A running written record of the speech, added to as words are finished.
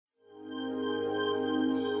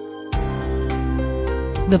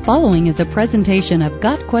The following is a presentation of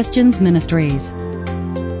Got Questions Ministries.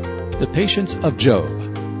 The patience of Job.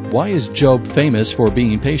 Why is Job famous for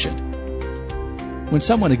being patient? When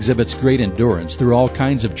someone exhibits great endurance through all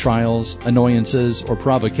kinds of trials, annoyances, or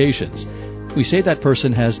provocations, we say that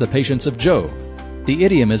person has the patience of Job. The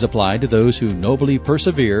idiom is applied to those who nobly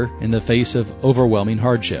persevere in the face of overwhelming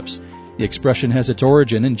hardships. The expression has its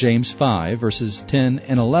origin in James 5, verses 10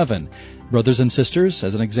 and 11. Brothers and sisters,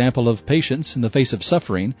 as an example of patience in the face of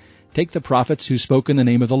suffering, take the prophets who spoke in the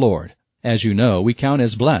name of the Lord. As you know, we count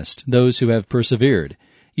as blessed those who have persevered.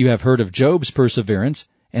 You have heard of Job's perseverance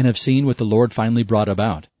and have seen what the Lord finally brought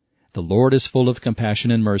about. The Lord is full of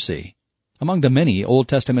compassion and mercy. Among the many Old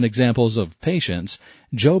Testament examples of patience,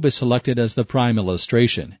 Job is selected as the prime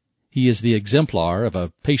illustration. He is the exemplar of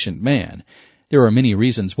a patient man. There are many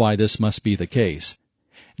reasons why this must be the case.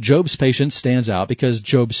 Job's patience stands out because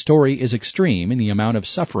Job's story is extreme in the amount of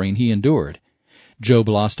suffering he endured. Job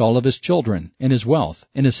lost all of his children and his wealth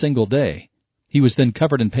in a single day. He was then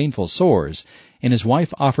covered in painful sores, and his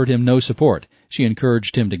wife offered him no support. She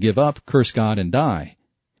encouraged him to give up, curse God, and die.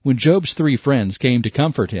 When Job's 3 friends came to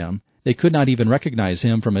comfort him, they could not even recognize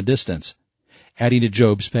him from a distance. Adding to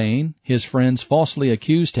Job's pain, his friends falsely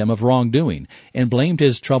accused him of wrongdoing and blamed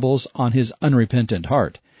his troubles on his unrepentant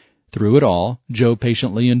heart. Through it all, Job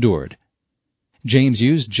patiently endured. James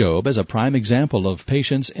used Job as a prime example of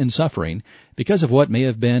patience in suffering because of what may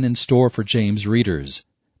have been in store for James' readers.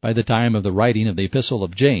 By the time of the writing of the Epistle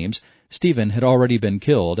of James, Stephen had already been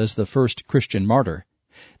killed as the first Christian martyr.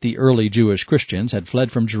 The early Jewish Christians had fled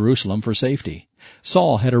from Jerusalem for safety.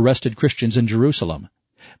 Saul had arrested Christians in Jerusalem.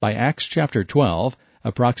 By Acts chapter 12,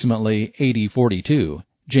 approximately AD 42,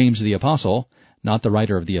 James the Apostle, not the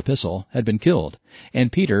writer of the epistle, had been killed,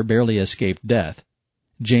 and Peter barely escaped death.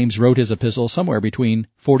 James wrote his epistle somewhere between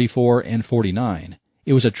 44 and 49.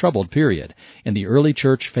 It was a troubled period, and the early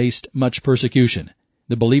church faced much persecution.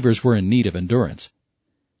 The believers were in need of endurance.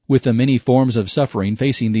 With the many forms of suffering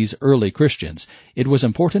facing these early Christians, it was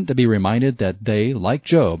important to be reminded that they, like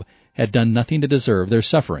Job, had done nothing to deserve their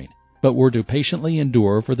suffering, but were to patiently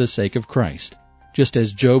endure for the sake of Christ. Just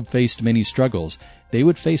as Job faced many struggles, they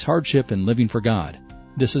would face hardship in living for God.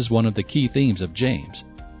 This is one of the key themes of James.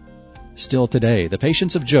 Still today, the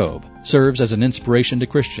patience of Job serves as an inspiration to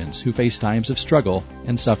Christians who face times of struggle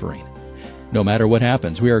and suffering. No matter what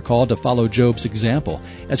happens, we are called to follow Job's example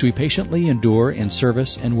as we patiently endure in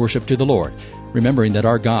service and worship to the Lord, remembering that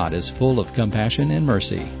our God is full of compassion and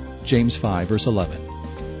mercy. James 5, verse 11.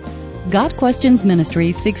 Got Questions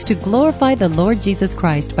Ministry seeks to glorify the Lord Jesus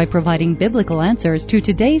Christ by providing biblical answers to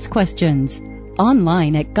today's questions.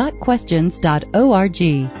 Online at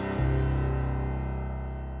GotQuestions.org.